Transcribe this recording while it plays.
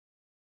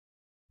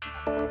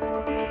Okay,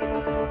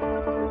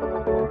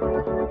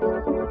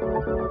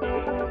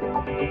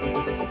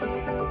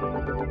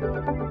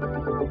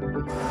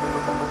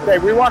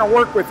 we want to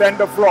work with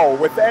end of row.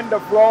 With end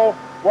of row,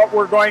 what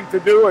we're going to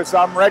do is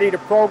I'm ready to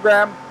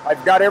program.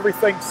 I've got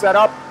everything set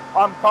up.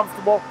 I'm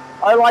comfortable.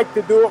 I like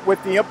to do it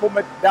with the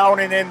implement down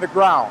and in the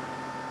ground.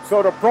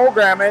 So to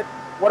program it,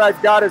 what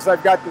I've got is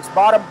I've got this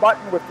bottom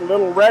button with the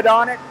little red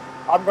on it.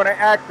 I'm going to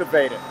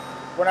activate it.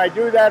 When I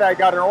do that, I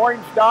got an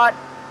orange dot.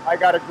 I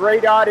got a gray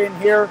dot in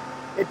here.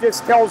 It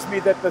just tells me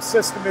that the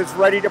system is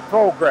ready to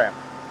program.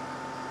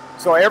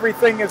 So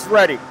everything is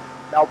ready.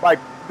 Now by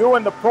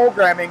doing the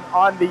programming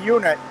on the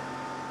unit,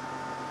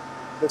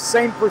 the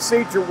same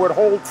procedure would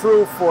hold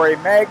true for a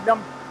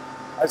Magnum,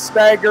 a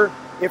Stagger.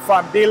 If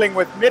I'm dealing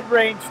with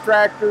mid-range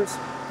tractors,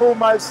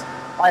 Pumas,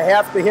 I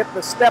have to hit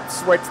the step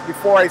switch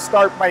before I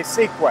start my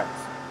sequence.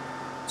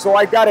 So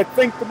I got to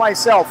think to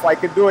myself, I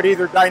can do it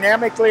either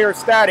dynamically or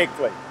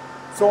statically.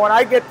 So when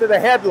I get to the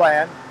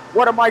headland,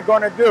 what am I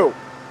going to do?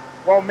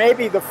 Well,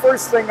 maybe the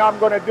first thing I'm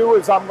going to do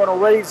is I'm going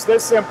to raise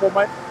this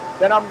implement,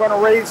 then I'm going to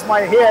raise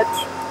my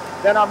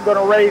hitch, then I'm going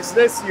to raise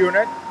this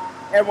unit,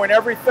 and when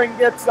everything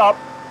gets up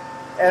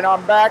and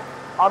I'm back,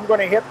 I'm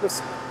going to hit the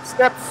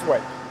step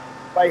switch.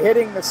 By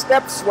hitting the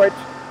step switch,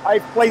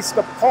 I've placed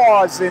a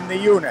pause in the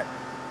unit,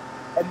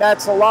 and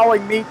that's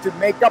allowing me to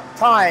make up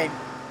time.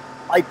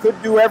 I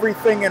could do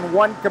everything in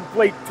one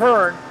complete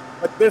turn,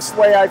 but this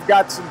way I've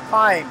got some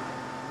time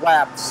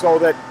lapse so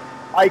that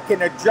I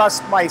can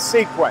adjust my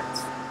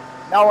sequence.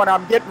 Now when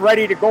I'm getting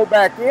ready to go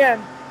back in,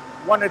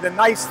 one of the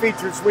nice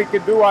features we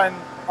can do on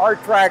our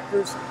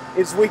tractors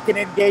is we can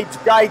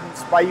engage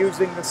guidance by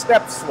using the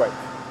step switch.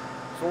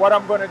 So what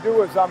I'm going to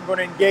do is I'm going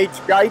to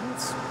engage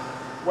guidance.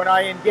 When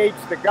I engage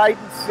the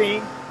guidance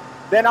scene,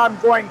 then I'm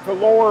going to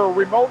lower a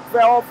remote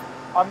valve,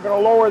 I'm going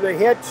to lower the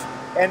hitch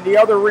and the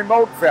other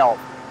remote valve.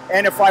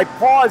 And if I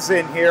pause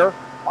in here,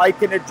 I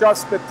can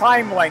adjust the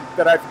time length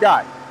that I've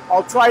got.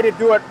 I'll try to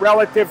do it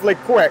relatively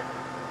quick.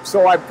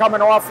 So I'm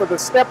coming off of the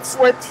step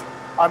switch,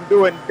 I'm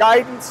doing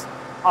guidance,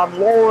 I'm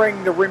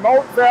lowering the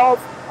remote valve,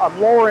 I'm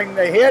lowering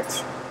the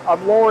hitch,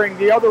 I'm lowering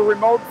the other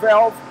remote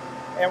valve,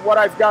 and what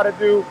I've got to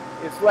do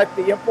is let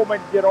the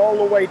implement get all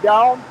the way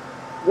down.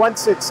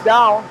 Once it's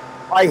down,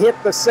 I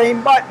hit the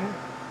same button,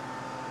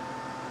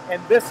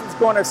 and this is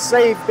going to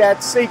save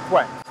that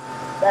sequence.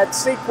 That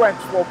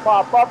sequence will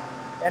pop up,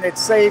 and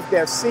it's saved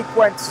as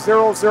sequence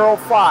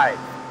 005.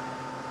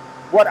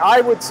 What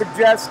I would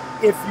suggest,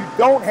 if you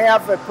don't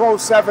have a Pro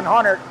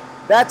 700,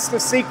 that's the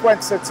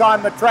sequence that's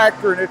on the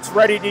tractor and it's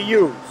ready to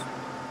use.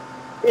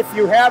 If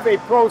you have a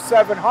Pro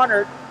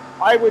 700,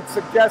 I would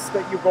suggest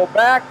that you go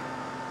back,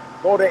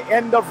 go to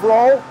end of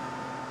row,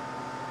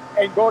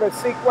 and go to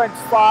sequence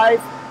 5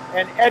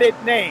 and edit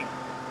name.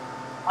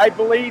 I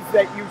believe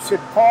that you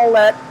should call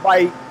that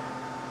by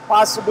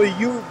possibly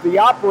use the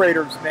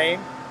operator's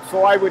name.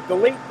 So I would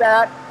delete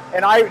that,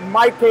 and in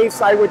my case,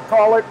 I would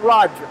call it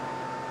Roger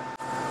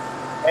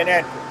and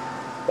enter.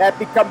 That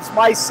becomes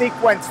my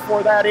sequence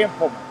for that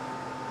implement.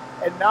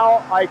 And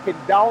now I can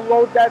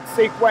download that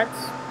sequence,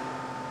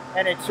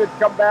 and it should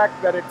come back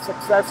that it's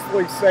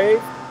successfully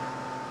saved.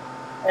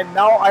 And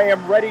now I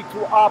am ready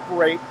to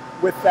operate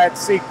with that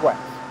sequence.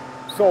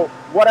 So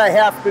what I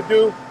have to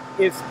do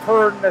is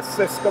turn the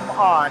system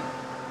on,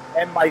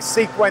 and my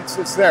sequence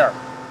is there.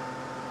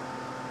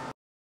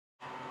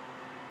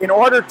 In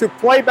order to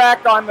play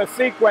back on the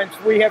sequence,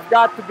 we have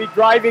got to be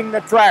driving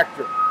the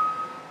tractor.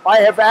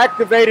 I have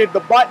activated the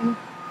button,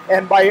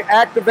 and by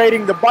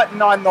activating the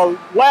button on the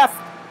left,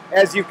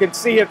 as you can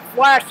see it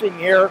flashing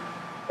here,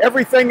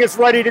 everything is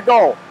ready to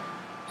go.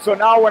 So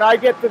now when I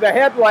get to the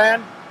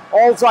headland,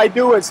 all I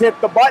do is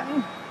hit the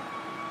button,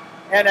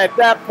 and at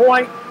that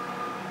point,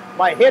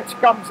 my hitch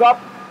comes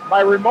up,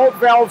 my remote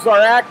valves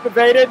are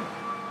activated,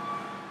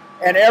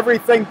 and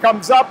everything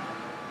comes up,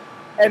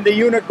 and the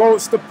unit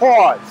goes to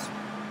pause.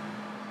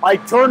 I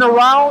turn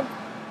around,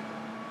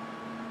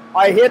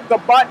 I hit the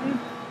button,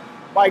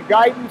 my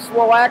guidance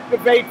will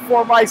activate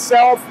for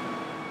myself,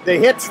 the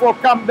hitch will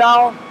come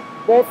down,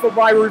 both of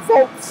my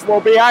remotes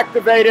will be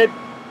activated,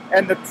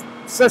 and the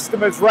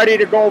system is ready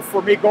to go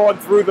for me going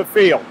through the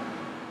field.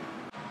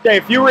 Okay,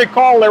 if you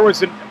recall,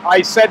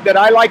 I said that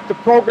I like to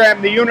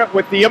program the unit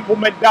with the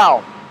implement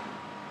down.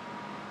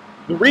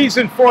 The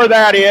reason for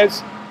that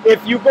is,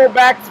 if you go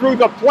back through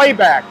the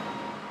playback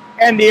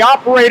and the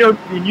operator,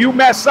 and you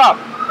mess up,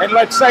 and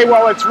let's say,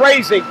 well, it's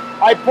raising,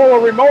 I pull a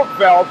remote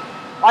valve,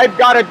 I've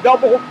got a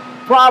double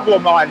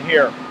problem on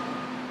here.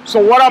 So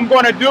what I'm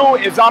going to do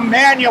is I'm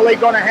manually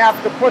going to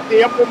have to put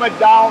the implement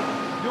down,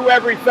 do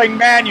everything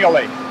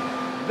manually.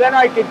 Then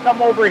I can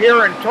come over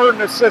here and turn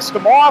the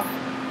system off.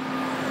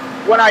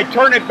 When I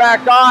turn it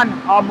back on,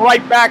 I'm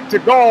right back to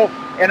go,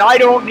 and I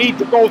don't need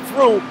to go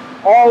through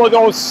all of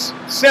those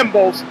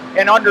symbols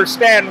and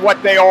understand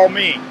what they all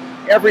mean.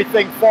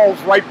 Everything falls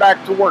right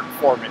back to work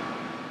for me.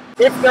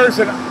 If there's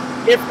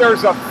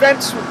a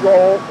fence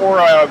row or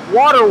a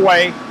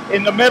waterway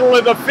in the middle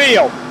of the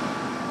field,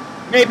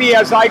 maybe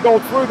as I go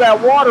through that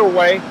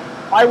waterway,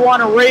 I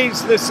want to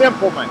raise this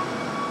implement.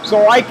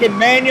 so I can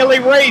manually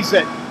raise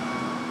it,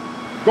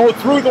 go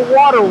through the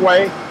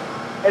waterway,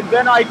 and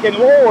then I can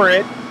lower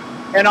it,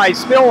 and I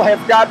still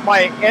have got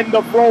my end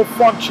of flow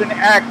function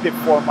active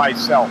for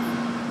myself.